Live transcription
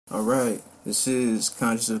All right, this is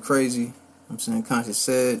Conscious of Crazy. I'm saying Conscious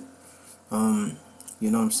said, you know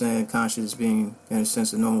what I'm saying? Conscious being in a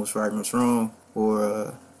sense of knowing what's right and what's wrong,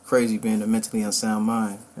 or crazy being a mentally unsound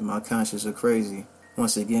mind. And my conscious of crazy.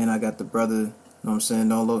 Once again, I got the brother, you know what I'm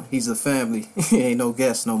saying? Although he's a family, he ain't no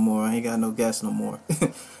guest no more. I ain't got no guest no more.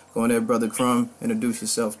 Go on there, Brother Crumb. Introduce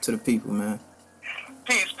yourself to the people, man.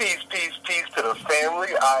 Peace, peace, peace, peace to the family.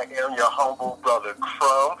 I am your humble brother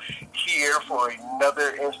Crumb, here for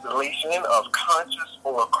another installation of Conscious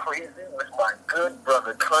or Crazy with my good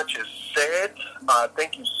brother Conscious said.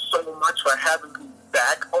 Thank you so much for having me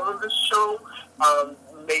back on the show.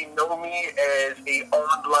 You may know me as a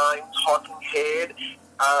online talking head.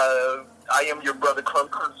 I am your brother Crumb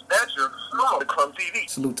Snatcher from the Crumb TV.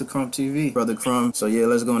 Salute to Crumb TV, Brother Crumb. So yeah,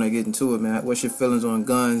 let's go on and get into it, man. What's your feelings on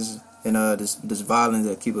guns and this violence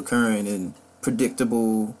that keep occurring and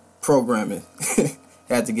predictable programming?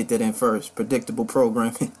 Had to get that in first. Predictable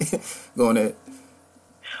programming. Go on ahead.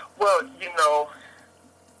 Well,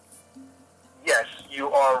 yes, you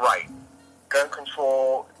are right. Gun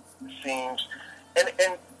control seems,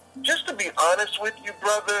 and just to be honest with you,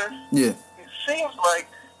 brother, Yeah. it seems like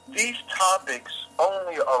these topics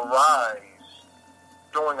only arise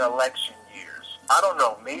during election years. I don't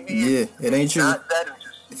know. Maybe it ain't true. Not that interesting.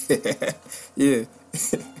 Yeah.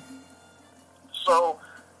 So,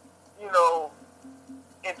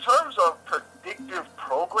 in terms of predictive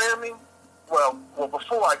programming, well,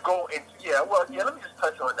 before I go into, let me just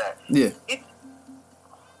touch on that. Yeah.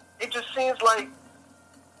 It just seems like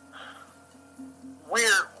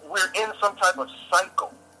we're in some type of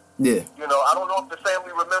cycle. Yeah. I don't know if the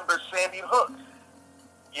family remembers Sandy Hook.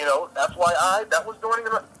 FYI, that was during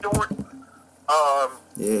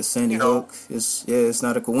Sandy Hook. It's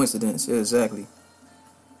not a coincidence. Yeah, exactly.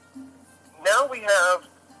 Now we have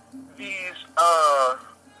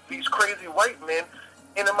these crazy white men,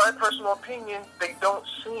 and in my personal opinion, they don't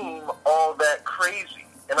seem all that crazy.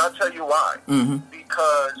 And I'll tell you why. Mm-hmm.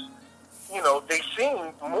 Because, they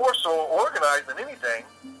seem more so organized than anything.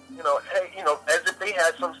 As if they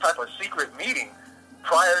had some type of secret meeting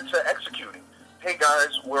prior to executing. Hey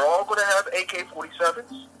guys, we're all going to have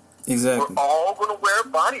AK-47s. Exactly. We're all going to wear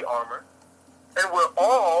body armor, and we're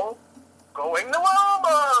all going to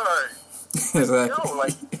Walmart.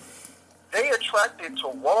 Exactly. They attracted to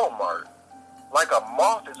Walmart like a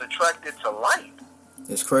moth is attracted to light.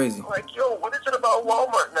 It's crazy. What is it about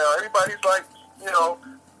Walmart now? Everybody's like,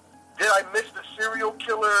 did I miss the serial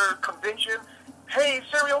killer convention? Hey,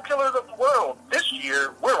 serial killers of the world, this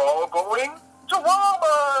year we're all going to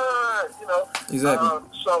Walmart. Exactly.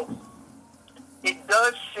 So it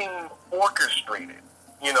does seem orchestrated,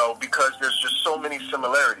 because there's just so many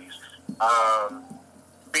similarities.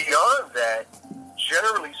 Beyond that,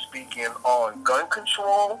 generally speaking, on gun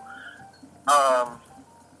control,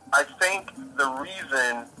 I think the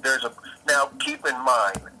reason now keep in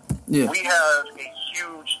mind, we have a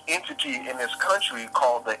huge entity in this country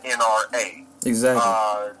called the NRA.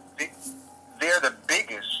 Exactly. They're the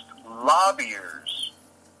biggest lobbyers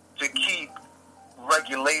to keep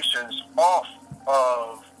regulations off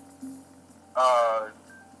of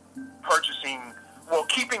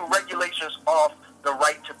keeping regulations off the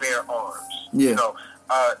right to bear arms. Yeah.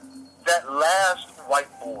 That last white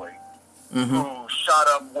boy who shot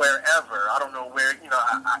up wherever, I don't know where,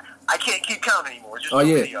 I can't keep count anymore. Just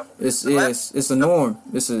many of them. It's a norm.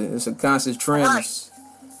 It's a constant trend. Right.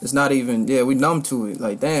 It's not even, we numb to it.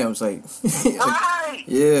 Like, damn, it's like, right.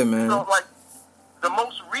 Yeah, man. The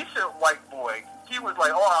most recent white boy, he was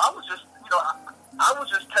like, I was just, I was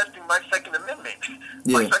just testing my Second Amendment.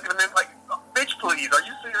 My Second Amendment, bitch, please, are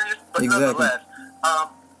you serious? But nonetheless,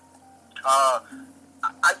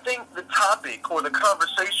 I think the topic or the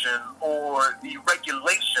conversation or the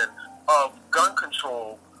regulation of gun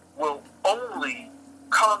control will only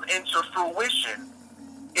come into fruition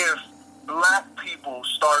if black people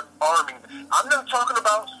start arming. I'm not talking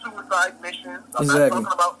about suicide missions. I'm not talking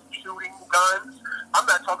about shooting guns. I'm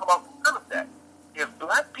not talking about none of that. If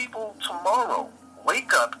black people tomorrow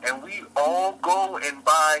wake up and we all go and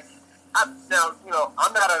buy, I'm not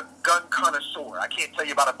a gun connoisseur. I can't tell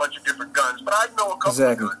you about a bunch of different guns, but I know a couple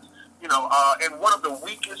of guns. And one of the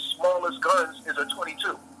weakest, smallest guns is a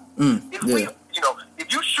 22.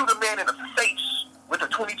 If you shoot a man in the face with a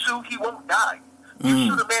 22, he won't die. You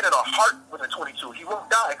shoot a man in the heart with a 22, he won't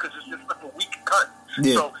die because it's just like a weak gun.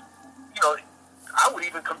 Yeah. So, I would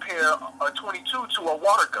even compare a 22 to a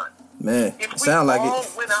water gun. Man, if we sound like all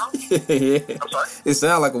it. went out, Yeah. I'm sorry? It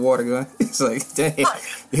sounds like a water gun. It's like, dang, Right.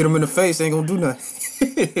 hit him in the face, ain't gonna do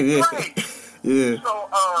nothing. Yeah. Right. Yeah. So,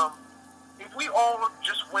 if we all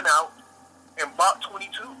just went out and bought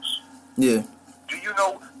 22s, Yeah. do you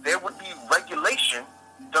know, there would be regulation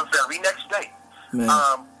the very next day. Man.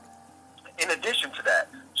 In addition to that,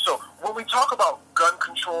 so when we talk about gun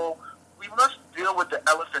control, we must deal with the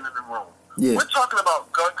elephant in the room. Yeah. We're talking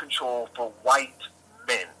about gun control for white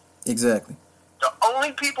men. Exactly. The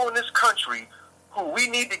only people in this country who we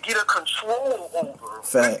need to get a control over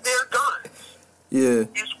Facts. with their guns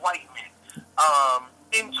Yeah. is white men.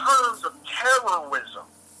 In terms of terrorism,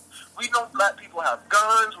 we know black people have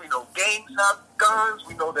guns, we know gangs have guns,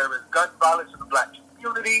 we know there is gun violence in the black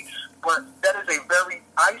community, but that is a very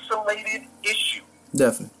isolated issue.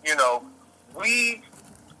 Definitely. You know,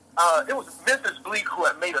 it was Memphis Bleak who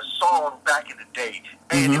had made a song back in the day,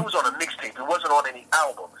 and it was on a mixtape. It wasn't on any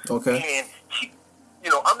album. Okay. And he, you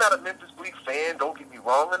know, I'm not a Memphis Bleak fan. Don't get me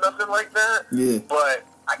wrong or nothing like that. Yeah. But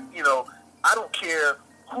I don't care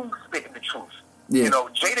who's spitting the truth. Yeah. You know,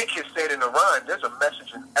 Jadakiss said in the rhyme, "There's a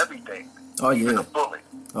message in everything, Oh even yeah. a bullet."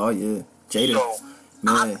 Oh yeah. Jada. So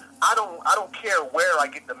Man. I don't care where I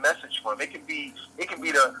get the message from. It can be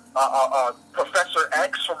the Professor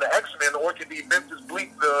X from the X-Men, or it can be Memphis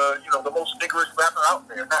Bleak, the most niggerish rapper out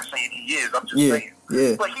there. I'm not saying he is. I'm just saying.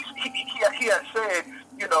 Yeah. But he had said,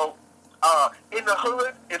 in the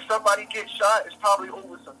hood, if somebody gets shot, it's probably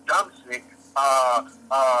over some dumb shit.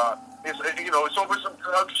 It's over some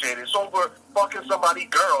drug shit. It's over fucking somebody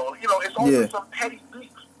girl. It's over some petty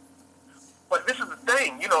beef. But this is the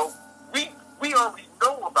thing, we already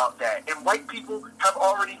know about that, and white people have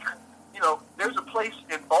already, there's a place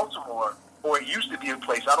in Baltimore, or it used to be a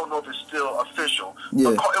place, I don't know if it's still official, Yeah.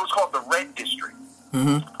 it was called the Red District.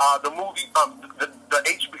 Mm-hmm. The movie, the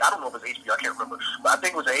HBO, I don't know if it's HBO, I can't remember, but I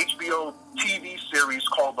think it was an HBO TV series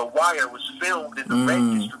called The Wire, was filmed in the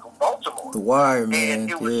Red District of Baltimore. The Wire, man. And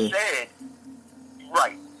it was said,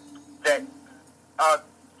 right, that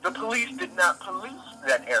the police did not police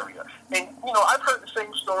that area. And, I've heard the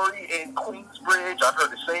same story in Queensbridge. I've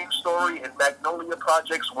heard the same story in Magnolia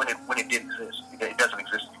Projects when it didn't exist. It doesn't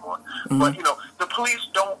exist anymore. Mm-hmm. But, the police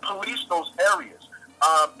don't police those areas.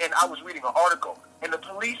 And I was reading an article, and the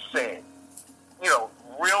police said,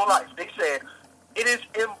 real life, they said, it is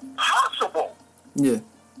impossible. Yeah.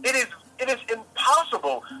 It is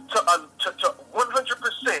impossible to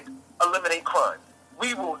 100% eliminate crime.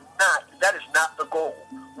 We will not. That is not the goal.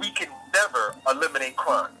 We can never eliminate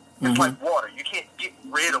crime. It's like water. You can't get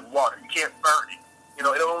rid of water. You can't burn it.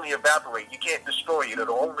 It'll only evaporate. You can't destroy it.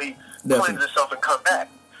 It'll only cleanse itself and come back.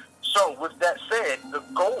 So, with that said, the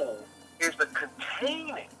goal is to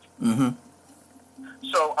contain it. Mm-hmm.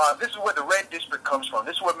 So, this is where the Red District comes from.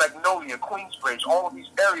 This is where Magnolia, Queensbridge, all of these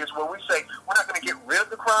areas where we say we're not going to get rid of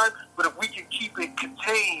the crime, but if we can keep it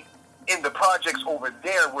contained in the projects over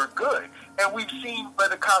there, we're good. And we've seen where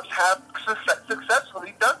the cops have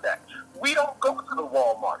successfully done that. We don't go to the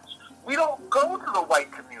Walmarts. We don't go to the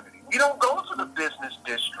white community. We don't go to the business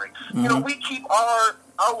district. We keep our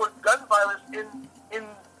gun violence in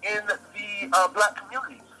the black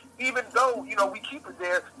community. Even though, we keep it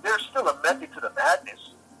there, there's still a method to the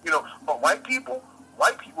madness. But white people,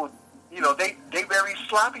 they very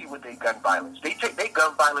sloppy with their gun violence. They take their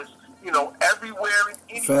gun violence, everywhere and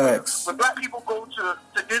anywhere. Facts. When black people go to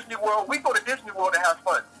Disney World, we go to Disney World to have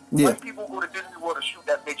fun. Yeah. White people go to Disney World to shoot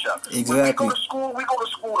that bitch up. Exactly. When we go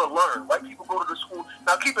to school to learn. White people go to the school.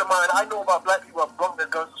 Now, keep in mind, I know about black people who have brought their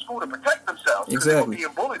guns to school to protect themselves because they were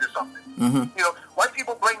being bullied or something. Mm-hmm. White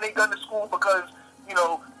people bring their gun to school because,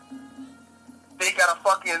 they got a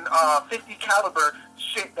fucking 50 caliber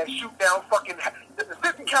shit that shoot down fucking... The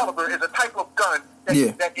 50 caliber is a type of gun that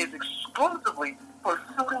is exclusively for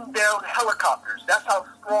shooting down helicopters. That's how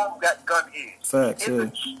strong that gun is. Facts, In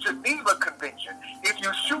the Geneva Convention, if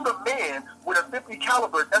you shoot a man with a 50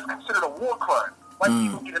 caliber, that's considered a war crime. White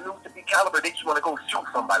people get a new 50 caliber, they just want to go shoot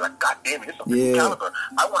somebody. Like, God damn it, it's a 50 caliber.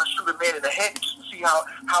 I want to shoot a man in the head just to see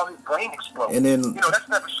how his brain explodes. And then, that's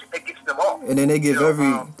never shit that gets them off. And then they give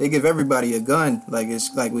they give everybody a gun. Like,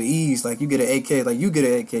 it's like with ease. Like, you get an AK. Like, you get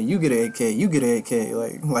an AK. You get an AK. You get an AK.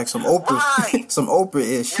 Like some Oprah. Right. Some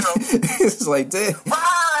Oprah-ish. It's like, damn.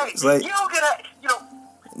 Right. It's like, you don't get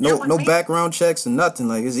a, no background checks and nothing.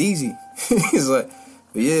 Like, it's easy. It's like,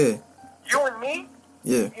 but yeah. You and me,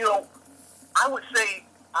 Yeah. I would say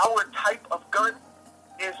our type of gun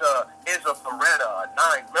is a Beretta, a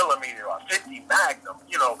 9mm, a 50 Magnum.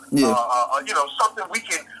 Something we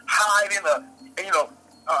can hide in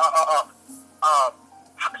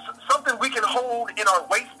something we can hold in our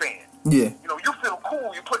waistband. Yeah. You feel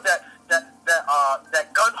cool. You put that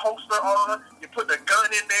gun holster on. You put the gun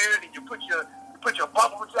in there. Then you put your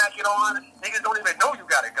bubble jacket on. Niggas don't even know you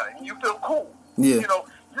got a gun. You feel cool. Yeah. You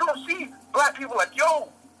don't see black people like, yo,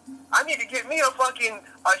 I need to get me a fucking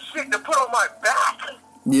shit to put on my back.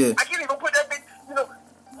 Yeah. I can't even put that bitch,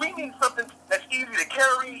 need something that's easy to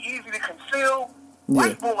carry, easy to conceal. Yeah.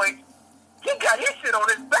 White boy, he got his shit on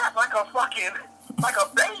his back like a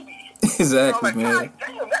baby. Exactly, man. God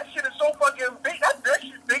damn, that shit is so fucking big. That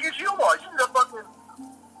shit's big as you are. You need a fucking...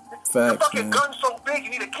 Facts, the fucking man. gun's so big, you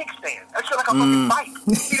need a kickstand. That shit like a fucking bike.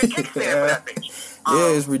 You need a kickstand for that bitch.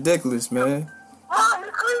 Yeah, it's ridiculous, man.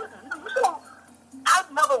 It's crazy. So,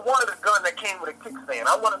 I've never wanted a gun that came with a kickstand.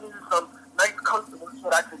 I want to use some nice, comfortable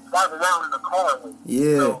shit I can drive around in the car with.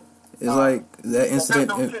 Yeah, so, it's like that incident.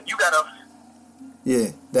 No shit you gotta... Yeah,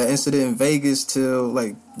 that incident in Vegas till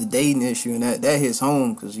like the dating issue, and that hits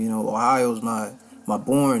home because you know Ohio's my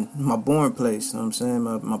born place. You know what I'm saying,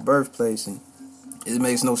 my birthplace, and it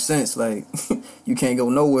makes no sense. Like you can't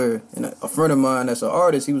go nowhere. And a friend of mine that's an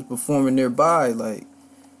artist, he was performing nearby, like,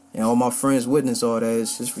 and all my friends witnessed all that.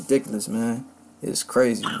 It's just ridiculous, man. It's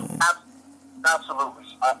crazy, man. Absolutely.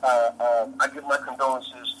 I give my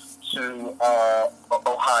condolences to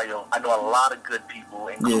Ohio. I know a lot of good people,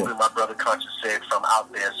 including my brother Conscious said from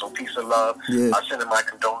out there. So peace and love. I'm sending my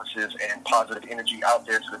condolences and positive energy out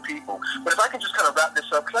there to the people. But if I can just kind of wrap this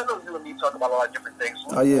up, because I know you and me talk about a lot of different things.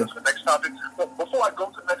 So to the next topic. But before I go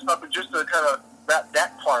to the next topic, just to kind of wrap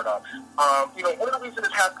that part up, you know, one of the reasons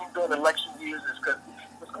it's happening during election years is because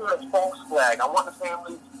it's called a false flag. I want the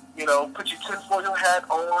family, you know, put your tinfoil hat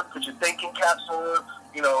on, put your thinking caps on,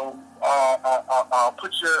 you know,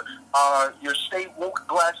 put your stay woke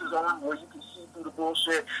glasses on where you can see through the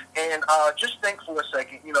bullshit, and just think for a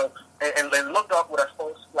second, you know, and look up what a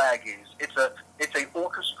false flag is. It's a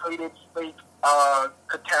orchestrated fake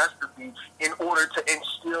catastrophe in order to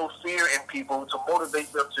instill fear in people, to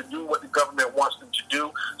motivate them to do what the government wants them to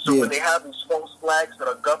do. So when they have these false flags that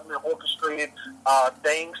are government orchestrated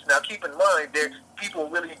things, now keep in mind that people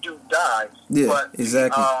really do die. Yeah, but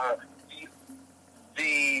exactly.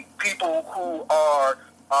 The people who are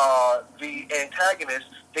the antagonists,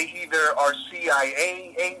 they either are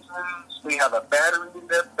CIA agents, they have a battery in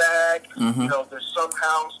their bag, you know, they're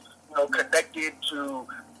somehow, you know, connected to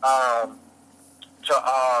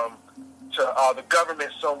the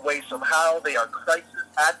government some way, somehow. They are crisis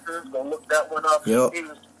actors. Go look that one up. Yep.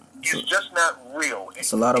 It's just not real.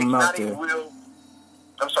 It's a lot of them out there.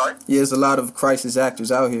 I'm sorry? Yeah, there's a lot of crisis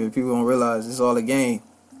actors out here. People don't realize it's all a game.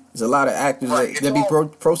 There's a lot of actors that be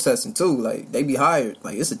processing too. Like they be hired.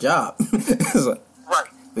 Like it's a job. Like, right.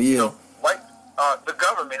 But yeah, you know, the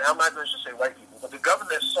government. I'm not going to say white people, but the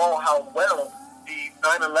government saw how well the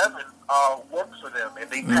 9/11 worked for them, and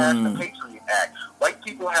they passed the Patriot Act. White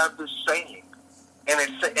people have this saying, and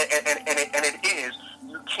it is,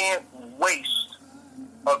 you can't waste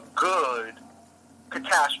a good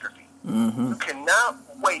catastrophe. You cannot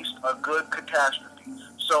waste a good catastrophe.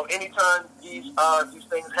 So anytime these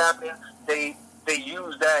things happen, they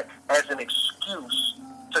use that as an excuse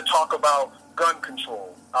to talk about gun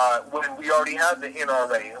control when we already have the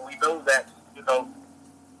NRA, and we know that, you know,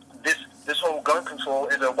 this whole gun control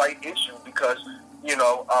is a white issue because, you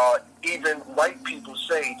know, even white people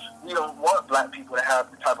say we don't want black people to have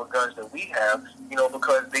the type of guns that we have, you know,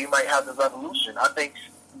 because they might have the revolution. I think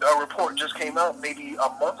a report just came out maybe a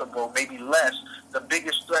month ago, maybe less. The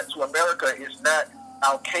biggest threat to America is not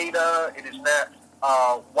Al-Qaeda, it is not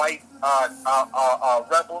white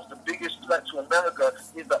rebels. The biggest threat to America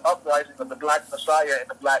is the uprising of the black messiah and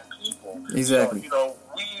the black people. Exactly. So, you know,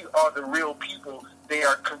 we are the real people. They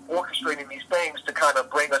are orchestrating these things to kind of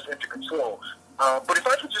bring us into control. But if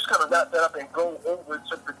I could just kind of wrap that up and go over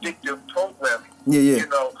to predictive programming, you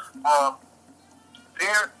know,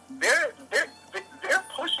 they're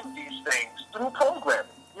pushing these things through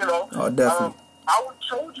programming. You know, definitely. Our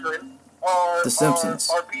children are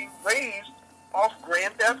being raised off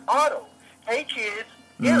Grand Theft Auto. Hey kids,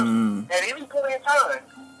 if at any point in time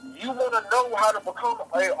you want to know how to become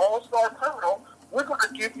an all-star criminal, we're going to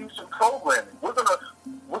give you some programming. We're gonna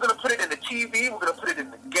put it in the TV. We're gonna put it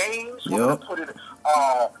in the games. We're gonna put it in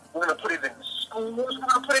the schools. We're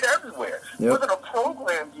gonna put it everywhere. We're gonna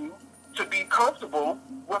program you to be comfortable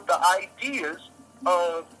with the ideas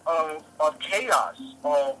of chaos,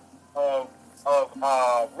 of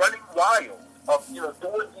running wild, of, you know,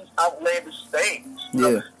 doing these outlandish things. You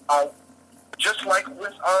know, just like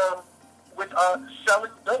with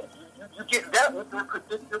selling dope, you get that with their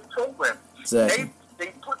predictive programming. Exactly. They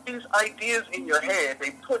put these ideas in your head.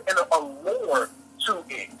 They put in a lore to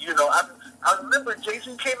it. You know, I remember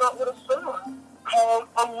Jay-Z came out with a song called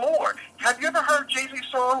Allure. Have you ever heard Jay-Z's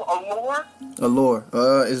song Allure? Allure.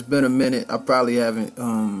 It's been a minute. I probably haven't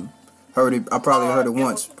heard it. I probably heard it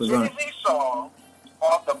once. It was a Jay-Z song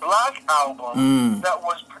off the Black album that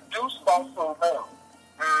was produced by Pharrell.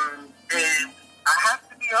 And I have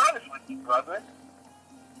to be honest with you, brother.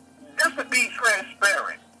 Just to be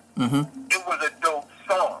transparent, It was a dope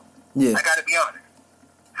song. Yeah. I gotta be honest.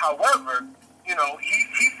 However, you know,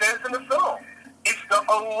 he says in the song, it's the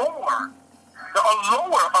allure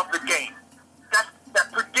of the game. That's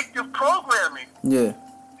that predictive programming. Yeah.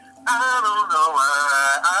 I don't know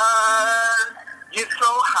why I get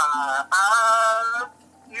so high. I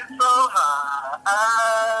get so high.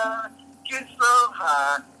 I get so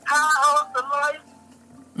high. How's the life?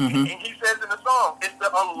 And he says in the song, it's the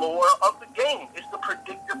allure of the game. It's the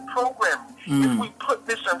predictive programming. If we put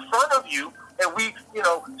this in front of you and we, you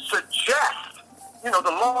know, suggest, you know, the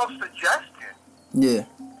law of suggestion. Yeah.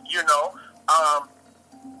 You know,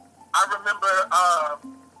 I remember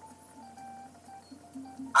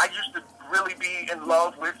I used to really be in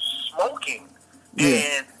love with smoking.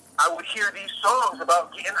 And I would hear these songs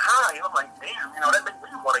about getting high. And I'm like, damn, you know, that makes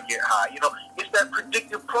me want to get high. You know, it's that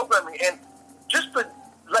predictive programming. And just to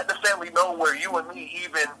let the family know where you and me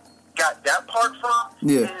even got that part from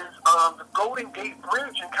is the Golden Gate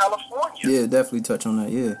Bridge in California. Yeah, definitely touch on that,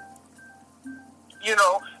 yeah. You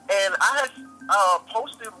know, and I had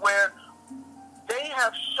posted where they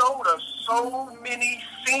have showed us so many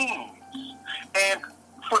scenes. And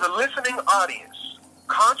for the listening audience,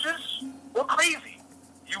 conscious or crazy,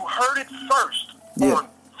 you heard it first on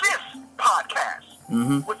this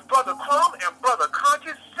podcast with Brother Crumb and Brother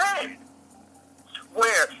Conscious said,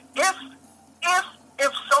 where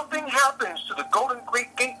if something happens to the Golden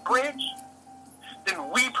Gate Bridge, then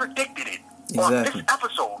we predicted it on this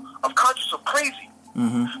episode of Conscious or Crazy.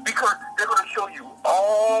 Because they're going to show you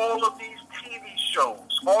all of these TV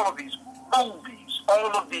shows, all of these movies,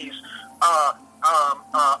 all of these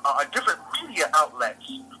different media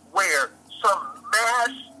outlets where some mass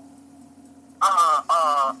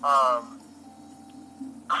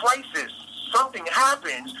crisis, something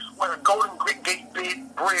happens when a Golden Gate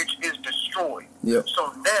Bridge is destroyed.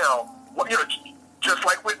 So now, you know, just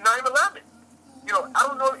like with 9/11, you know, I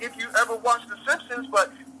don't know if you ever watched The Simpsons,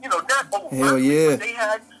 but you know, not overtly, they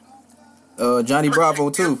had Johnny Bravo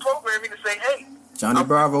too. Programming to say, hey, Johnny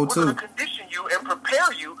Bravo too. We're going to condition you and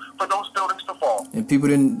prepare you for those buildings to fall. And people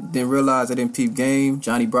didn't realize they didn't peep game.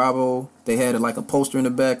 Johnny Bravo, they had like a poster in the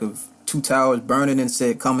back of 2 towers burning and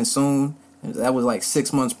said coming soon. And that was like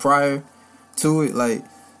 6 months prior to it. Like,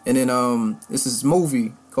 and then this is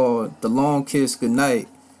movie called The Long Kiss Goodnight.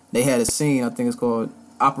 They had a scene, I think it's called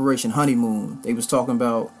Operation Honeymoon. They was talking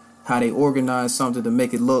about how they organized something to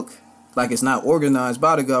make it look like it's not organized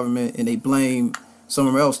by the government, and they blame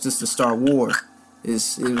somewhere else just to start war. It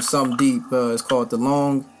was something deep. It's called The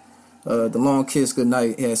Long Kiss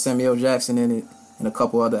Goodnight. It had Samuel Jackson in it and a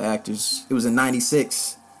couple other actors. It was in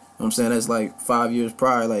 '96. You know what I'm saying? That's like 5 years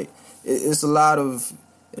prior. Like it's a lot of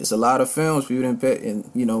films people didn't pay, and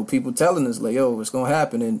you know, people telling us like, yo, it's gonna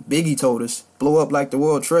happen. And Biggie told us, blow up like the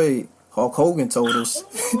World Trade. Hulk Hogan told us.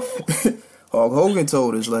 Hulk Hogan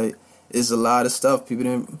told us, like, it's a lot of stuff people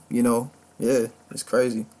didn't, you know, it's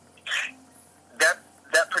crazy.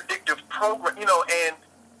 That predictive program, you know, and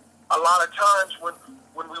a lot of times when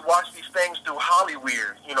we watch these things through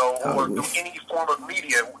Hollywood, you know, or through any form of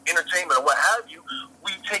media, entertainment, or what have you,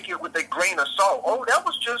 we take it with a grain of salt. Oh, that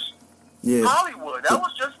was just Hollywood. That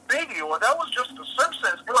was just Biggie, or that was just The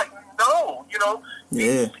Simpsons. We're like, no, you know.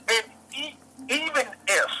 And even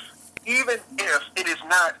if it is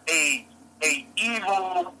not a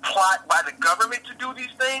evil plot by the government to do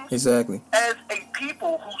these things, exactly. As a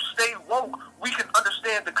people who stay woke, we can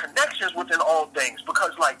understand the connections within all things.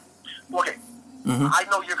 Because, like, okay, I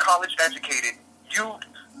know you're college educated. You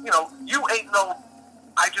know, you ain't no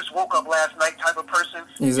I just woke up last night type of person.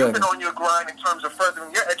 Exactly. You've been on your grind in terms of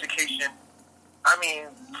furthering your education. I mean,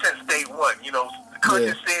 since day one, you know,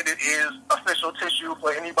 Conscious said it is official tissue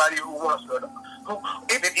for anybody who wants to.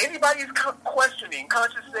 If anybody's questioning,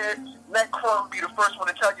 Conscious said, let Crumb be the first one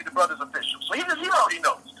to tell you the brother's official. So he already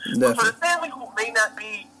knows. But for the family who may not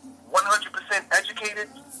be 100% educated,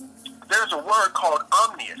 there's a word called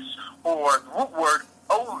omnius, or the root word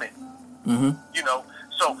omen. You know,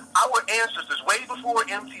 so our ancestors, way before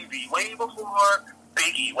MTV, way before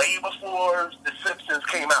Biggie, way before The Simpsons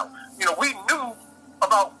came out, you know, we knew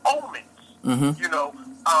about omens. You know,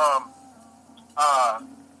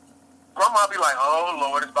 Grandma be like, oh,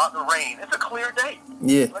 Lord, it's about to rain. It's a clear day.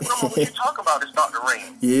 Yeah. Like, Grandma, what you talk about, it's about to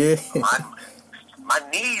rain. Yeah. My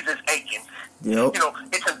knees is aching. Yep. You know,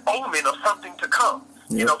 it's an omen of something to come.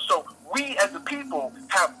 Yep. You know, so we as a people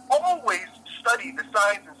have always studied the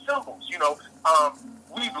signs and symbols. You know,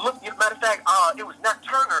 we've looked, matter of fact, it was Nat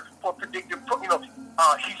Turner for predictive, you know,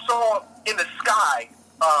 he saw in the sky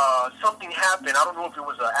something happened. I don't know if it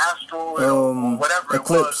was an asteroid or whatever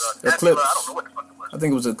eclipse. It was. Eclipse. I don't know what the fuck it was. I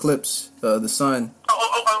think it was eclipse, the sun.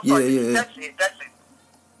 I'm sorry. Yeah. That's it.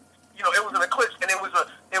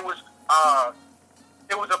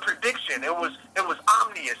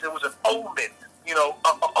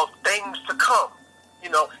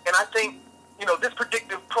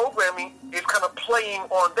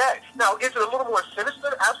 Now, is it a little more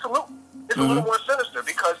sinister? Absolutely. It's a little more sinister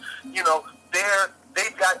because, you know,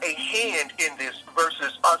 they've got a hand in this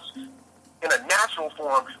versus us in a natural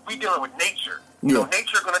form. We dealing with nature. You know,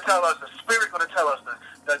 nature going to tell us, the spirit going to tell us,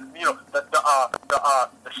 the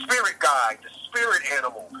spirit guide, the spirit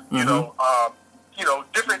animal, you know,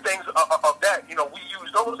 different things of that. You know, we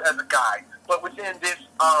use those as a guide. But within this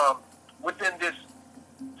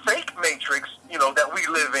fake matrix, you know, that we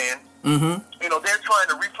live in, you know, they're trying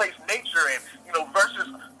to replace nature and, you know, versus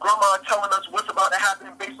grandma telling us what's about to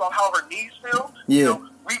happen based on how her knees feel. Yeah. You know,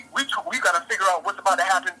 we got to figure out what's about to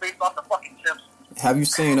happen based off the fucking Simpsons. Have you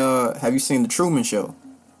seen the Truman Show?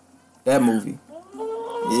 That movie.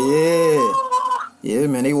 Yeah,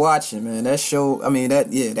 man, they watching, man. That show, I mean,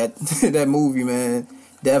 that movie, man,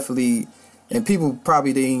 definitely. And people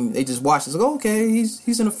probably they just watch it. Like, oh, okay,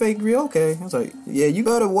 he's in a fake real. Okay, it's like, yeah, you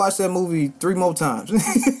gotta watch that movie 3 more times.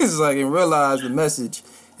 It's like, and realize the message.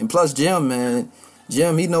 And plus, Jim,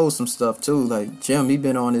 he knows some stuff too. Like Jim, he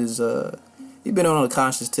been on a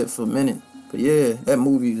conscious tip for a minute. But yeah, that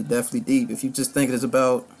movie is definitely deep. If you just think it's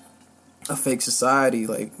about a fake society,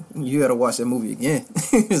 like, you gotta watch that movie again.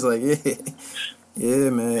 It's like, yeah,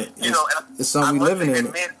 man. It's something we living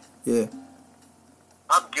in. Yeah.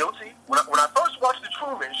 I'm guilty. When I first watched the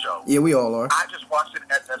Truman Show, yeah, we all are. I just watched it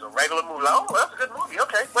as a regular movie. Like, oh, that's a good movie.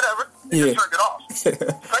 Okay, whatever. Just turned it off.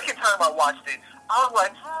 Second time I watched it, I was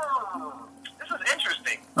like, this is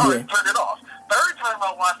interesting. Oh, I turned it off. Third time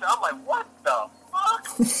I watched it, I'm like, what the fuck?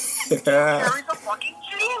 Carrie's a fucking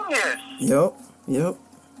genius. Yep.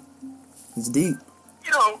 It's deep.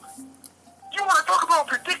 You know, you want to talk about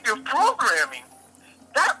predictive programming?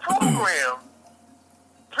 That program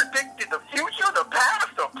predicted the future, the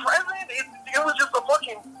past, the present. It was just a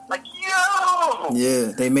fucking, like, yo.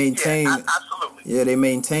 Yeah, they maintain. Yeah, absolutely. Yeah, they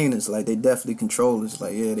maintain us. Like, they definitely control us.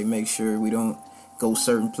 Like, yeah, they make sure we don't go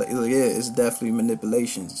certain places. Like, yeah, it's definitely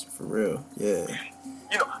manipulations, for real. Yeah.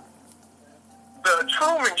 You know, the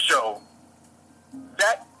Truman Show,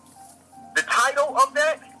 the title of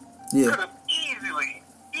that could have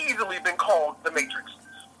easily been called The Matrix.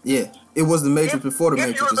 Yeah, it was The Matrix before The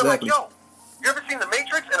Matrix, exactly. Like, yo, you ever seen The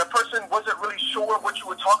Matrix and a person wasn't really sure what you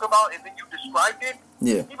were talking about and then you described it?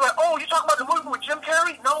 Yeah. You'd be like, oh, you talking about the movie with Jim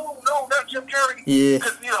Carrey? No, not Jim Carrey. Yeah.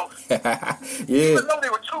 Because, you know, yeah. even though they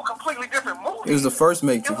were two completely different movies. It was the first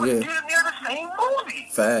Matrix, it was damn near the same movie.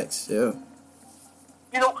 Facts, yeah.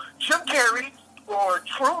 You know, Jim Carrey or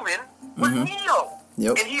Truman was Neo.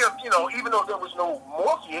 Yep. And he, you know, even though there was no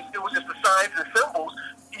Morpheus, it was just the signs and symbols,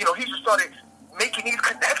 you know, he just started making these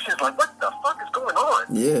connections, like, what the fuck is going on?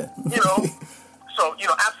 Yeah. You know? So, you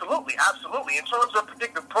know, absolutely. In terms of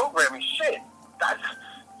predictive programming, shit, that's,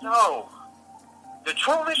 the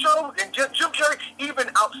Truman Show and Jim Carrey, even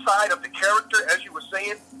outside of the character, as you were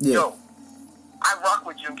saying, I rock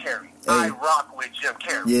with Jim Carrey. Hey. I rock with Jim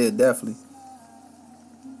Carrey. Yeah, definitely.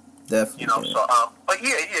 You know, so, but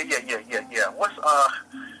yeah. What's,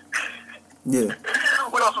 yeah.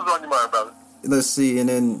 What else was on your mind, brother? Let's see, and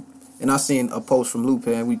I seen a post from Lupe,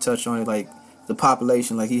 and we touched on it, like, the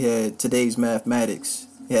population, like, he had today's mathematics.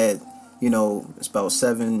 He had, you know, it's about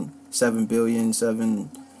 7 billion, 7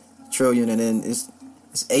 trillion, and then it's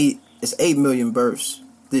 8 million births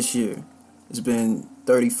this year. It's been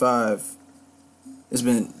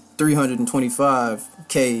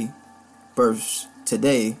 325K births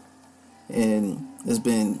today, and it's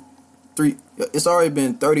already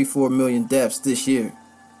been 34 million deaths this year,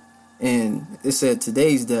 and it said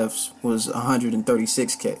today's deaths was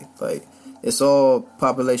 136K. Like, it's all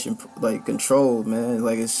population, like, controlled, man.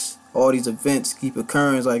 Like, it's all these events keep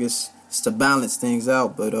occurring. Like, it's to balance things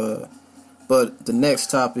out. But the next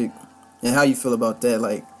topic, and how you feel about that,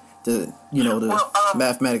 like, the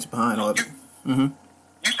mathematics behind all of it. You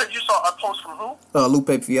said you saw a post from who?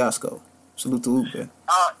 Lupe Fiasco. Salute to Lupe.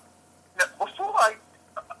 Now, before I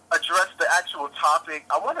address the actual topic,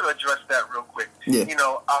 I want to address that real quick. Yeah.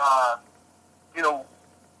 You know,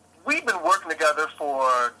 we've been working together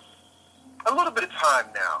for a little bit of time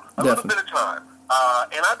now. Little bit of time.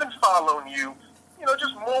 And I've been following you, you know,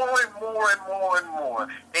 just more and more and more and more.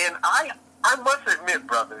 And I must admit,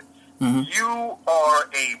 brother, you are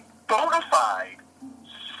a bona fide,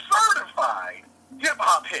 certified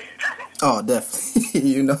hip-hop head. Oh, definitely.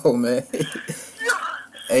 You know, man.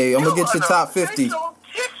 Hey, I'm going to get your top 50. And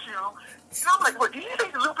I'm like, what, did you say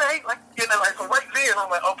Lupe? Like, you know, like, so right there, and I'm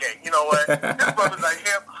like, okay, you know what? This brother's a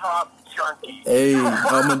hip-hop junkie. Hey,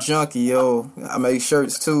 I'm a junkie, yo. I make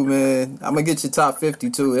shirts, too, man. I'm going to get your top 50,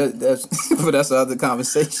 too. But that's another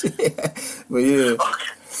conversation. But, yeah. Okay.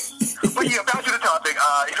 But, yeah, back to the topic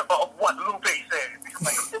of what Lupe said. I'm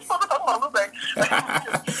like, this brother talking about Lupe.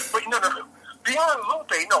 But, no. Beyond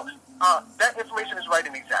Lupe, no. that information is right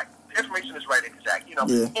and exact. The information is right and exact.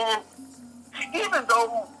 Yeah. And even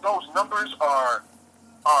though those numbers are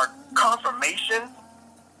confirmation,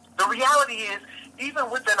 the reality is, even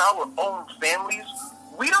within our own families,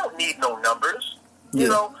 we don't need no numbers.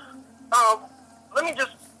 Yeah. Let me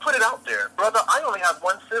just put it out there, brother. I only have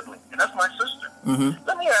one sibling, and that's my sister. Mm-hmm.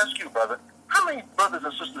 Let me ask you, brother, how many brothers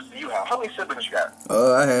and sisters do you have? How many siblings you got?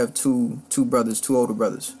 I have two brothers, two older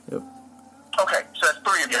brothers. Yep. Okay, so that's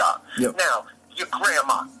three of y'all. Yep. Now, your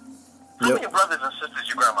grandma. How Yep. many brothers and sisters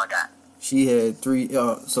your grandma got? She had three.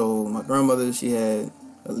 So my grandmother, she had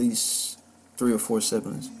at least 3 or 4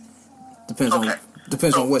 siblings. Depends So-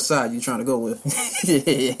 on what side you're trying to go with.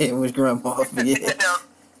 Yeah, which grandma? Yeah. Now,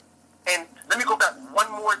 and let me go back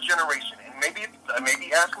one more generation, and maybe I may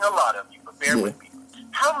be asking a lot of you, but bear Yeah. with me.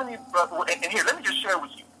 How many brothers? And here, let me just share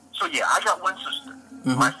with you. So yeah, I got one sister.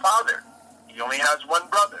 Mhm. My father, he only has one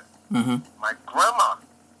brother. Mm-hmm. My grandma,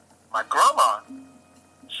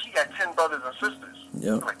 she got 10 brothers and sisters.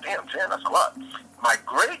 Yep. I'm like, damn, 10, that's a lot. My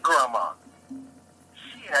great grandma,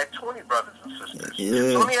 she had 20 brothers and sisters.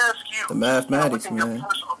 Yeah. So let me ask you, The mathematics, within your man.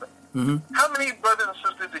 personal- Mm-hmm. how many brothers and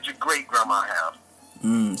sisters did your great grandma have?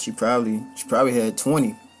 She probably had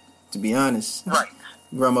 20, to be honest. Right.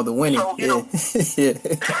 Grandmother Winnie. So, you Yeah. know- Yeah.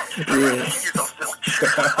 Yeah. You're so silly.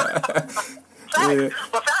 Fact. Yeah.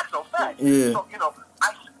 But facts are facts. Yeah. So,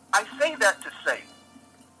 I say that to say,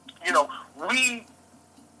 we,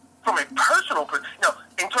 from a personal,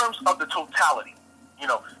 in terms of the totality,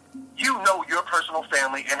 your personal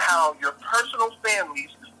family and how your personal family's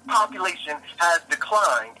population has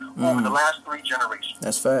declined over the last 3 generations.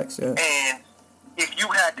 That's facts, yeah. And if you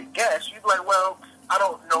had to guess, you'd be like, well, I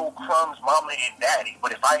don't know Crumb's mama and daddy,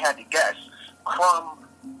 but if I had to guess, Crumb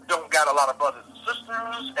don't got a lot of brothers and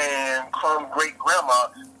sisters, and Crumb great grandma,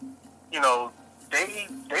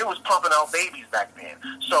 they was pumping out babies back then.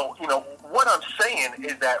 So, what I'm saying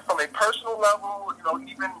is that from a personal level,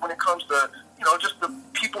 even when it comes to, just the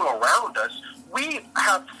people around us, we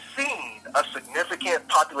have seen a significant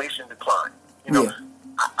population decline. Yeah.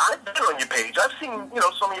 I've been on your page. I've seen,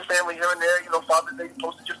 some of your family here and there. Father's Day, you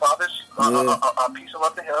posted your father's peace and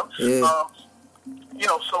love to him. Yeah.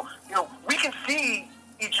 So we can see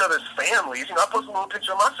each other's families. I posted a little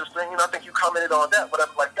picture of my sister, and I think you commented on that,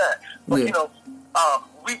 whatever like that. But Yeah.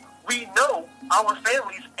 we know our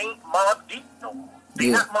families ain't mob deep no more. They're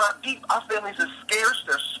Yeah. not mob deep. Our families are scarce.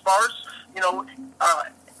 They're sparse.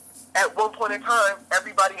 At one point in time,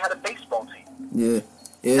 everybody had a baseball team. Yeah.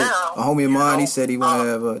 Yeah. Now, A homie of mine, he said he want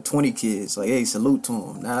to uh, have 20 kids. Like, hey, salute to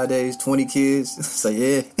him. Nowadays, 20 kids. It's like,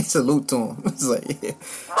 yeah, salute to him. It's like, yeah.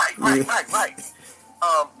 Right.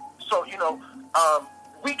 So,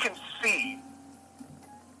 we can see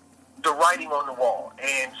the writing on the wall.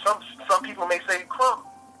 And some people may say, Crumb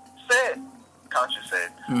said, Conscious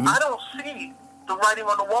said, Mhm. I don't see the writing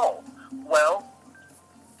on the wall. Well,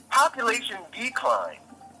 population decline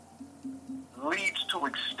leads to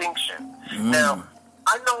extinction. Now,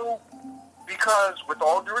 I know because, with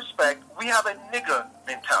all due respect, we have a nigger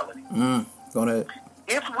mentality. Go ahead.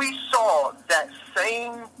 If we saw that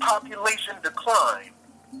same population decline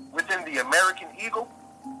within the American eagle,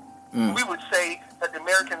 we would say that the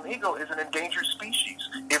American eagle is an endangered species.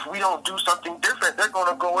 If we don't do something different, they're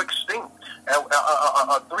going to go extinct.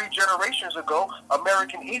 3 generations ago,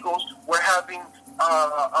 American eagles were having,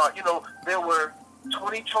 there were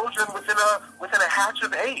 20 children within a hatch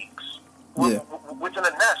of eggs, within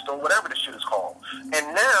a nest or whatever the shit is called.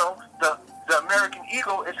 And now the American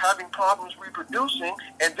eagle is having problems reproducing,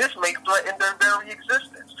 and this may threaten their very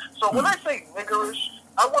existence. So when I say niggerish,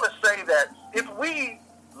 I want to say that if we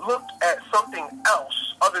looked at something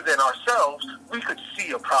else other than ourselves, we could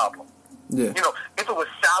see a problem. Yeah. If it was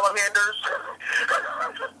salamanders,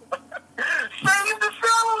 save the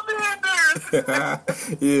salamanders!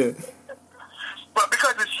 Yeah. But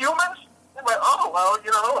because it's humans, they're like,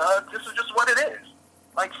 this is just what it is.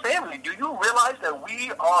 Like, family, do you realize that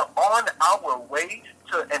we are on our way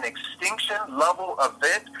to an extinction level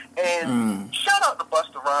event? And shout out to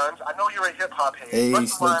Busta Rhymes. I know you're a hip hop head. Hey, Busta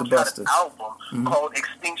salute Rhymes to had Busta. an album called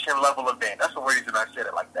Extinction Level Event. That's the reason I said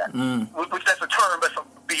it like that. Which that's a term that's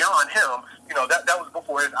beyond him. That was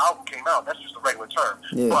before his album came out. That's just a regular term.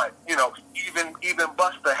 Yeah. But even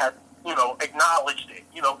Busta had acknowledged it.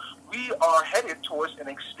 We are headed towards an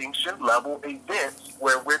extinction level event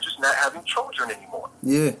where we're just not having children anymore.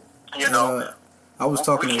 Yeah. I was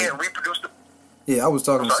talking we to... can't reproduce the... Yeah, I was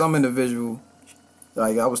talking to Sorry? some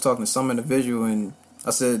individual. And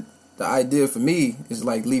I said the idea for me is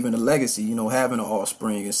like leaving a legacy, having an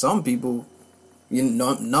offspring. And some people, you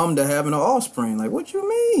numb to having an offspring. Like, what you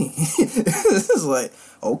mean? It's like,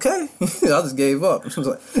 okay. I just gave up. It's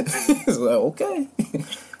like, okay.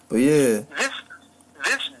 But yeah. This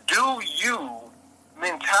do you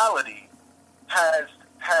mentality has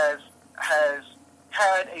had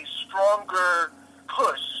a stronger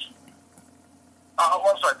push.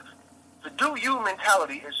 I'm sorry. The do you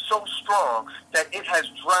mentality is so strong that it has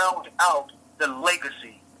drowned out the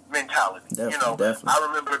legacy mentality. Definitely. I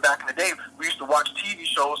remember back in the day, we used to watch TV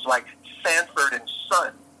shows like Sanford and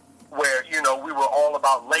Son, where, we were all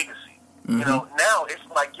about legacy. Mm-hmm. Now it's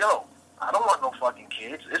like, I don't want no fucking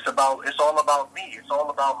kids. It's all about me. It's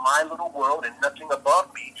all about my little world and nothing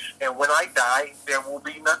above me. And when I die, there will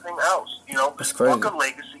be nothing else. That's crazy. Fuck a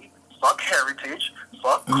legacy, fuck heritage,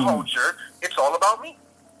 fuck culture. It's all about me.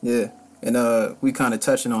 Yeah. And we kind of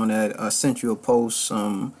touching on that. I sent you a post.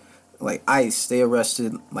 Like ICE, they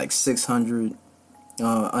arrested like 600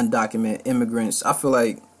 undocumented immigrants. I feel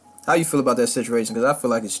like, how you feel about that situation? Because I feel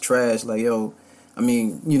like it's trash. Like,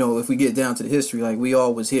 if we get down to the history, like, we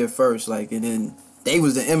all was here first, like, and then they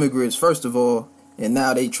was the immigrants first of all, and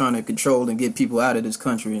now they trying to control and get people out of this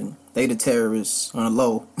country, and they the terrorists on the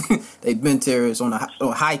low. They've been terrorists on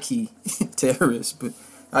high key terrorists. But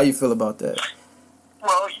how you feel about that?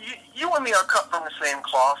 Well, you and me are cut from the same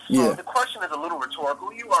cloth, so yeah. The question is a little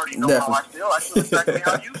rhetorical. You already know Definitely. how I feel. I feel exactly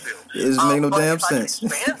how you feel. It doesn't make no damn if sense. I can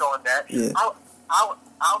expand on that, Yeah.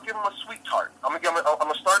 I'll give him a sweet tart. I'm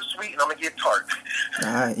gonna start sweet and I'm gonna get tart.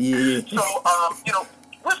 All right, yeah. So,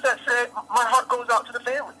 with that said, my heart goes out to the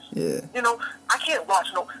families. Yeah. I can't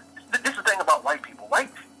watch this is the thing about white people.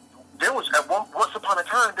 There was once upon a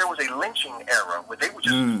time there was a lynching era where they would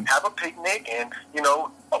just have a picnic and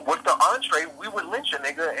with the entree we would lynch a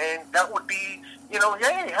nigga and that would be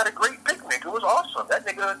hey, had a great picnic. It was awesome. That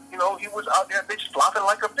nigga he was out there bitch flopping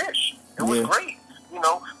like a fish. It was great.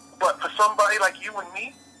 But for somebody like you and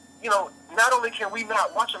me, not only can we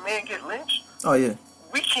not watch a man get lynched, oh yeah,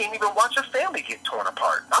 we can't even watch a family get torn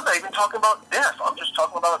apart. I'm not even talking about death. I'm just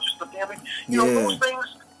talking about just the family. Those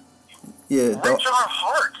things wrench our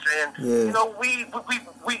hearts, and we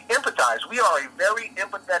empathize. We are a very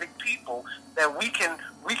empathetic people that we can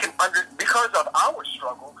because of our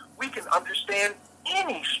struggle, we can understand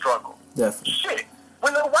any struggle. Definitely. Shit.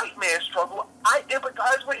 When the white man struggle, I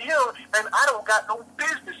empathize with him, and I don't got no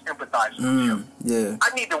business empathizing with him. Yeah. I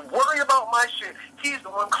need to worry about my shit. He's the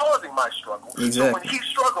one causing my struggle. Exactly. So when he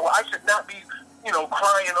struggle, I should not be,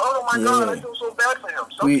 crying, oh my God, I feel so bad for him.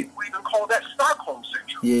 Some people even call that Stockholm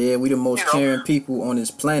Syndrome. Yeah, we the most caring people on this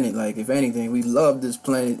planet. Like, if anything, we love this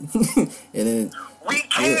planet. And then we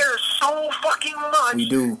care so fucking much. We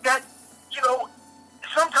do. That,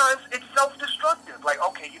 sometimes it's self-destructive. Like,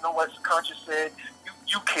 okay, you know what Conscious said?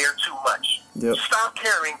 You care too much. Yep. Stop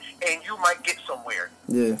caring, and you might get somewhere.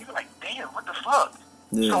 Yeah. You're like, damn, what the fuck?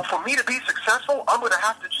 Yeah. So for me to be successful, I'm going to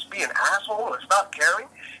have to just be an asshole and stop caring?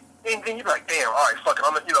 And then you're like, damn, all right, fuck it.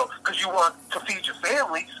 I'm because you want to feed your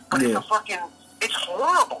family, but it's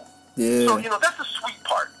horrible. Yeah. So, that's the sweet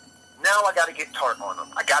part. Now I got to get tart on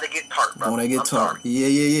them. I got to get tart, bro. When I get tart. Sorry.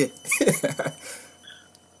 Yeah.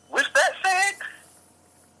 With that said,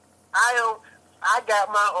 I got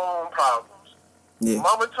my own problems. Yeah.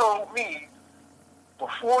 Mama told me,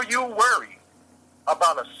 before you worry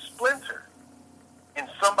about a splinter in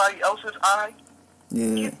somebody else's eye,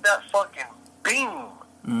 get that fucking beam.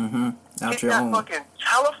 Mm-hmm. Out get your that own. fucking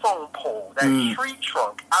telephone pole, that tree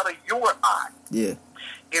trunk out of your eye. Yeah.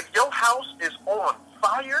 If your house is on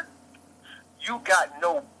fire, you got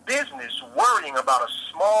no business worrying about a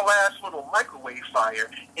small-ass little microwave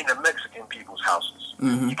fire in the Mexican people's houses.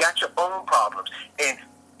 Mm-hmm. You got your own problems. And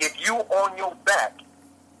if you on your back,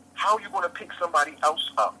 how you going to pick somebody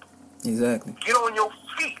else up? Exactly. Get on your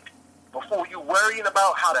feet before you worrying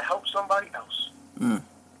about how to help somebody else.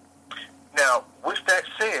 Now, with that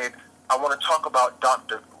said, I want to talk about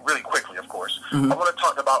really quickly, of course. I want to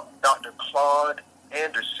talk about Dr. Claude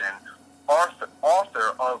Anderson,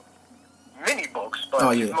 author of many books,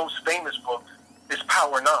 but his most famous book is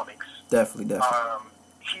Powernomics. Definitely. I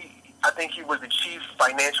think he was the chief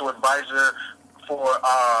financial advisor for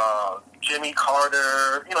Jimmy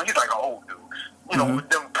Carter. He's like an old dude. With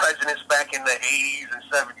them presidents back in the 80s and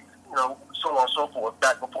 70s, so on and so forth,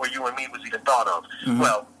 back before you and me was even thought of.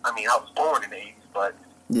 Well, I mean, I was born in the 80s, but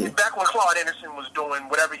back when Claude Anderson was doing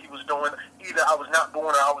whatever he was doing, either I was not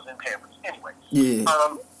born or I was in Pampers. Anyway,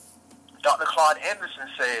 Dr. Claude Anderson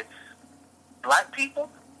said, black people,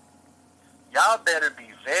 y'all better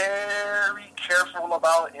be very careful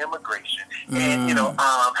about immigration. And,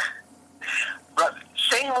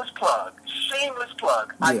 shameless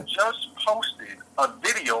plug. I just posted a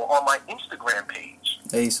video on my Instagram page.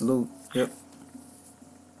 Hey, salute. Yep.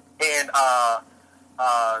 And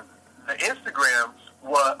the Instagram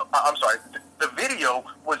was, the video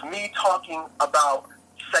was me talking about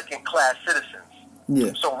second-class citizens.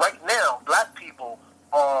 Yeah. So right now, black people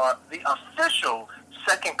are the official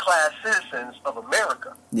second-class citizens of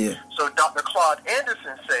America. Yeah. So Dr. Claude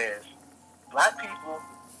Anderson says, black people,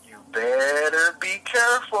 you better be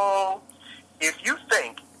careful. If you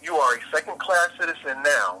think you are a second-class citizen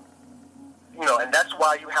now, and that's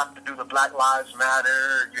why you have to do the Black Lives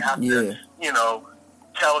Matter. You have to,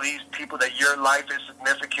 tell these people that your life is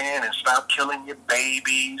significant and stop killing your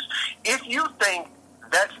babies. If you think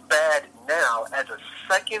that's bad now as a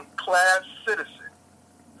second-class citizen,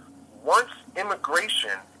 once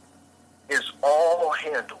immigration is all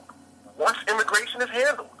handled,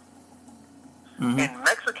 Mm-hmm. and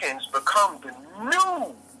Mexicans become the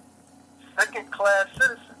new second-class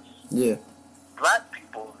citizens, Yeah. black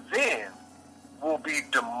people then will be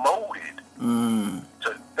demoted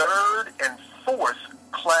to third and fourth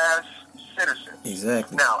class citizens.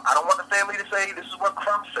 Exactly. Now, I don't want the family to say this is what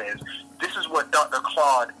Crump says. This is what Dr.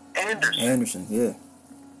 Claude Anderson. Yeah.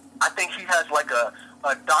 I think he has like a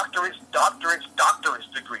doctorate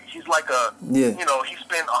degree. He's like he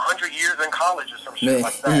spent 100 years in college or some shit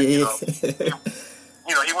like that. Yeah.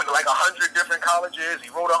 He went to like 100 different colleges. He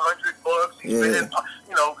wrote 100 books. He's been in,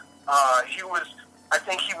 he was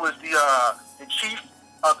the chief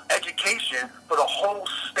of education for the whole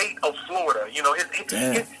state of Florida.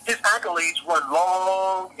 His accolades run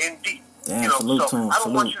long and deep. Damn, I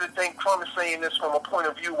don't want you to think Trump is saying this from a point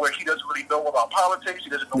of view where he doesn't really know about politics.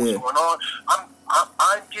 He doesn't know what's going on.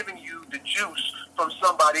 I'm giving you the juice from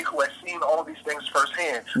somebody who has seen all these things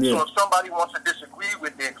firsthand. Yeah. So if somebody wants to disagree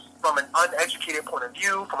with it from an uneducated point of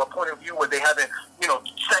view, from a point of view where they haven't,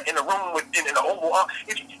 sat in a room in the Oval Office,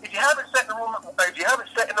 if you haven't sat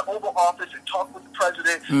in the Oval Office and talked with the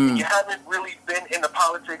president, if you haven't really been in the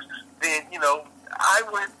politics, then I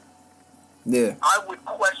would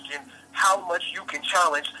question how much you can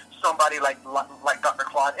challenge somebody like Dr.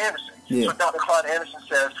 Claude Anderson. Yeah. So Dr. Claude Anderson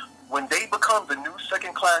says, when they become the new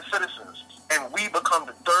second-class citizens and we become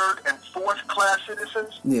the third and fourth-class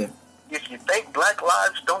citizens, if you think black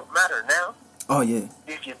lives don't matter now,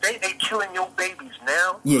 if you think they killing your babies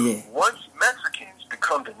now, once Mexicans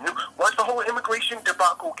become the new, once the whole immigration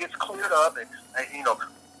debacle gets cleared up and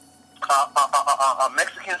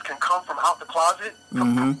Mexicans can come from out the closet,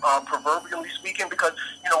 proverbially speaking, because,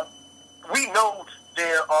 we know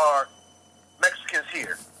there are Mexicans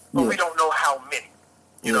here, but we don't know how many.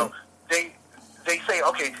 They say,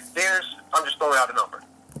 okay, I'm just throwing out a number.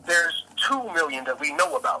 There's 2 million that we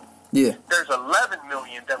know about. Yeah. There's 11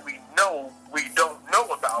 million that we don't know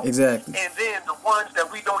about. Exactly. And then the ones that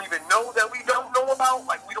we don't even know that we don't know about,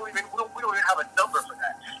 like we don't even have a number for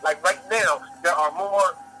that. Like right now, there are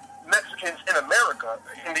more Mexicans in America,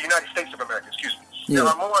 in the United States of America, excuse me. Yeah. There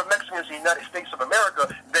are more Mexicans in the United States of America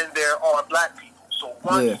than there are black people. So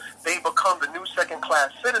once they become the new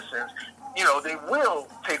second-class citizens, they will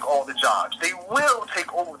take all the jobs. They will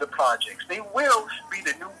take over the projects. They will be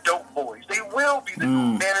the new dope boys. They will be the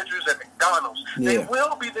new managers at McDonald's. They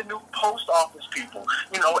will be the new post office people,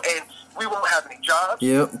 and we won't have any jobs.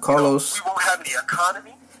 Yep, Carlos. We won't have any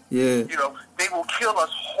economy. Yeah. They will kill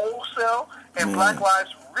us wholesale, and black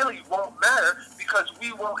lives really won't matter because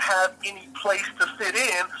we won't have any place to fit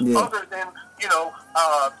in other than,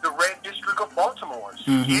 the red district of Baltimore,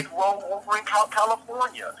 Skid Row over in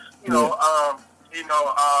California,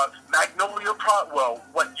 Magnolia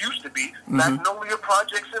what used to be Magnolia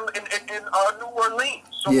Projects in New Orleans,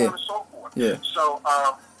 so on and so forth. Yeah. So,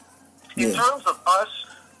 in terms of us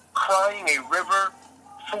crying a river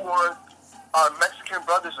for our Mexican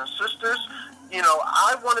brothers and sisters,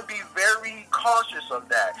 I want to be very cautious of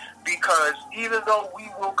that because even though we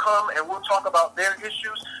will come and we'll talk about their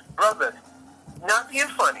issues, brother, not being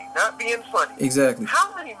funny. Exactly.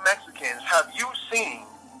 How many Mexicans have you seen,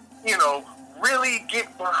 really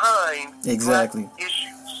get behind black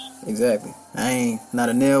issues? Exactly. I ain't not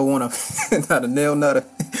a nail one of not a nail nutter.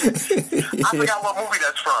 I forgot what movie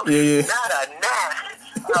that's from. Yeah.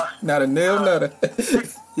 Not a nail nutter.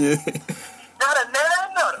 Yeah. Not a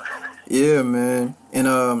nail nutter. Yeah, man. And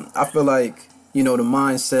I feel like, the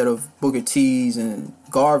mindset of Booker T's and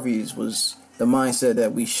Garvey's was the mindset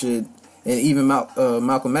that we should, and even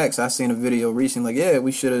Malcolm X, I seen a video recently, like,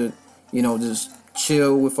 we should have, just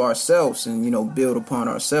chill with ourselves and, build upon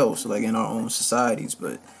ourselves, like in our own societies.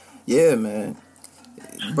 But, yeah, man.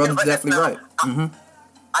 Brother's definitely right.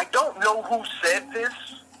 I don't know who said this,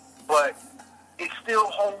 but it still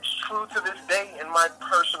holds true to this day in my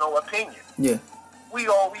personal opinion. Yeah. We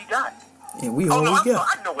all we got. Yeah, we all we got.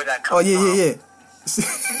 I know where that comes from.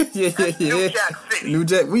 Yeah. New Jack City. New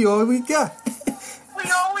Jack, we all we got. We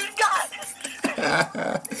all we got.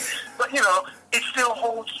 But, you know, it still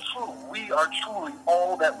holds true. We are truly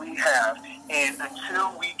all that we have. And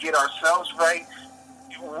until we get ourselves right,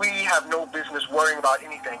 we have no business worrying about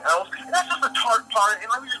anything else. And that's just the tart part. And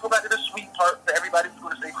let me just go back to the sweet part for everybody who's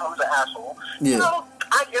going to say Crumb's an asshole. Yeah. You know,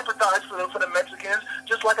 I empathize for the Mexicans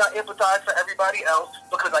just like I empathize for everybody else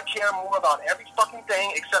because I care more about every fucking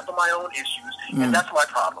thing except for my own issues. And that's my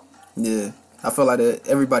problem. Yeah. I feel like that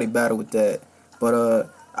everybody battle with that. But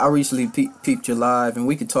I recently peeped your live, and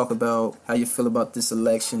we could talk about how you feel about this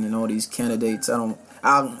election and all these candidates.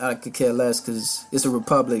 I could care less because it's a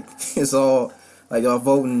republic. It's all like y'all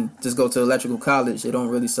voting. Just go to electrical college. They don't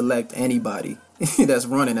really select anybody that's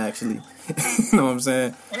running. Actually, you know what I'm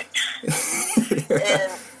saying?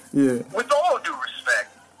 And yeah. with all due respect,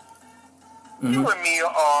 you and me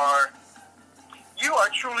you are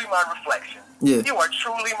truly my reflection. Yeah. You are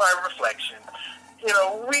truly my reflection. You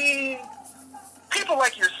know, people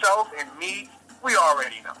like yourself and me, we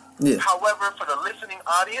already know. Yeah. However, for the listening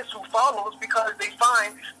audience who follows, because they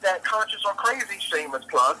find that Conscious or Crazy, shameless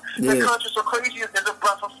plug, that Conscious or Crazy is a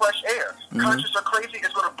breath of fresh air. Conscious or Crazy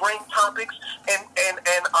is going to bring topics and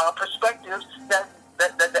perspectives that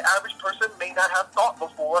the average person may not have thought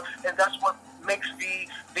before, and that's what makes the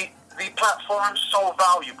platform so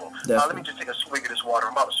valuable. Now, let me just take a swig of this water.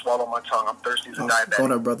 I'm about to swallow my tongue. I'm thirsty as a diabetic.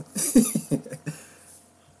 Go on, brother.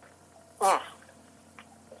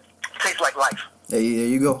 Tastes like life. Hey, there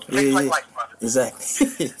you go. Tastes like life, brother.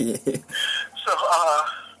 Exactly. Yeah. So,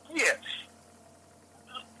 yeah.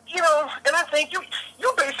 You know, and I think you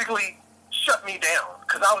basically shut me down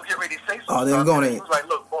because I was getting ready to say something. Oh, then going in. He was like,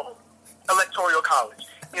 look, boom, electoral college.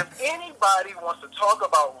 If anybody wants to talk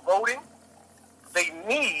about voting, they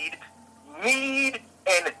need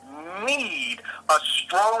a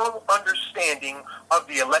strong understanding of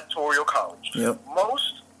the electoral college. Yep.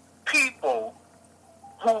 Most people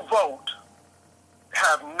who vote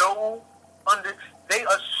have they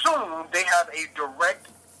assume they have a direct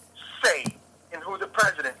say in who the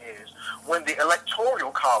president is when the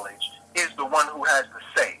electoral college is the one who has the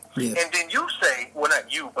say. Yeah. And then you say, well,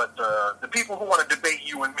 not you, but the people who want to debate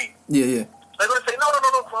you and me. Yeah. They're going to say, no,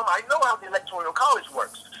 Crum, I know how the electoral college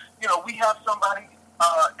works. You know, we have somebody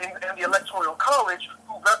in the electoral college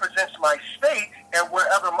who represents my state, and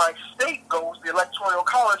wherever my state goes, the electoral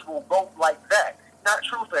college will vote like that. Not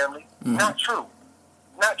true, family. Not true.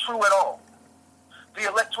 Not true at all. The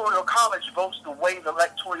electoral college votes the way the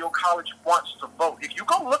electoral college wants to vote. If you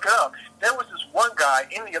go look it up, there was this one guy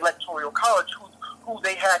in the electoral college who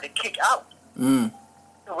they had to kick out. Well,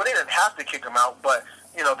 they didn't have to kick him out, but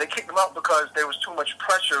you know, they kicked him out because there was too much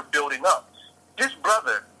pressure building up. This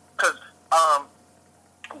brother, because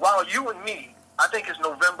while you and me, I think it's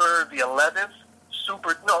November the 11th,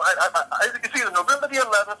 it's either November the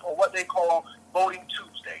 11th or what they call Voting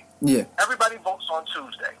Tuesday. Yeah. Everybody votes on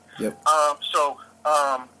Tuesday. Yep. So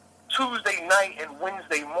Tuesday night and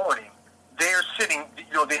Wednesday morning, they're sitting,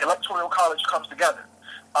 you know, the electoral college comes together.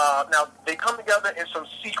 Now, they come together in some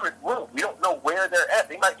secret room. We don't know where they're at.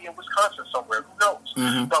 They might be in Wisconsin somewhere. Who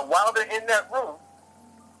knows? But while they're in that room,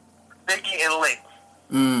 they're getting lit.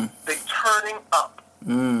 They turning up.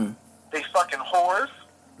 They fucking whores.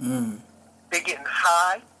 They getting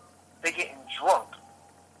high. They getting drunk.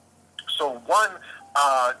 So one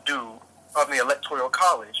dude of the electoral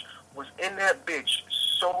college was in that bitch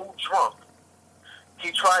so drunk.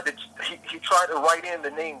 He tried to write in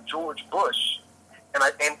the name George Bush.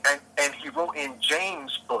 And he wrote in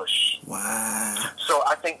James Bush. Wow. So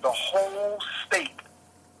I think the whole state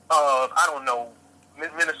of, I don't know,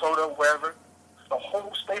 Minnesota, wherever, the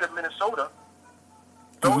whole state of Minnesota,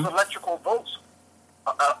 those electoral votes,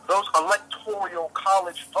 those electoral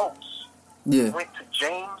college votes went to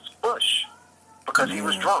James Bush because he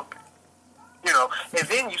was drunk. You know, and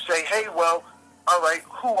then you say, hey, well, all right,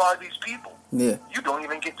 who are these people? Yeah. You don't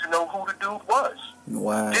even get to know who the dude was.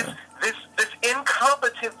 Wow. This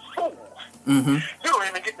incompetent fool. You don't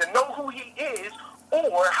even get to know who he is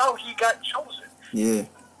or how he got chosen. Yeah.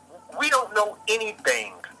 We don't know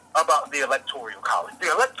anything about the electoral college.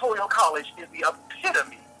 The electoral college is the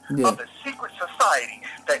epitome of the secret society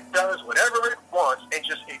that does whatever it wants and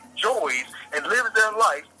just enjoys and lives their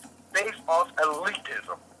life based off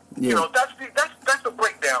elitism. Yeah. You know, that's the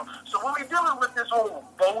breakdown. So when we're dealing with this whole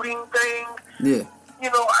voting thing, you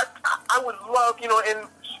know, I would love, you know, and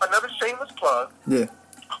another shameless plug,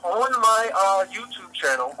 on my YouTube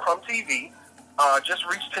channel, Crum TV, just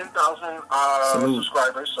reached 10,000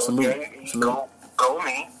 subscribers. So go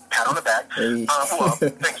me, pat on the back. Hey. Well,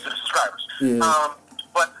 thanks to the subscribers.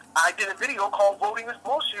 But I did a video called "Voting is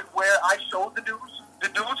Bullshit," where I showed the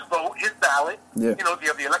dude's vote is valid. Yeah. You know,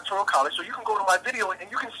 the electoral college. So you can go to my video and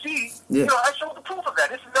you can see. Yeah. You know, I showed the proof of that.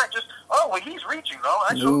 This is not just he's reaching. No,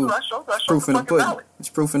 I showed proof in the fucking pudding. ballot. It's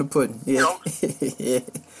proof in the pudding. Yeah. You know? Yeah.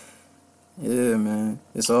 Yeah, man.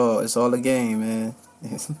 It's all a game, man.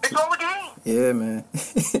 It's all a game. Yeah, man.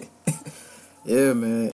 Yeah, man.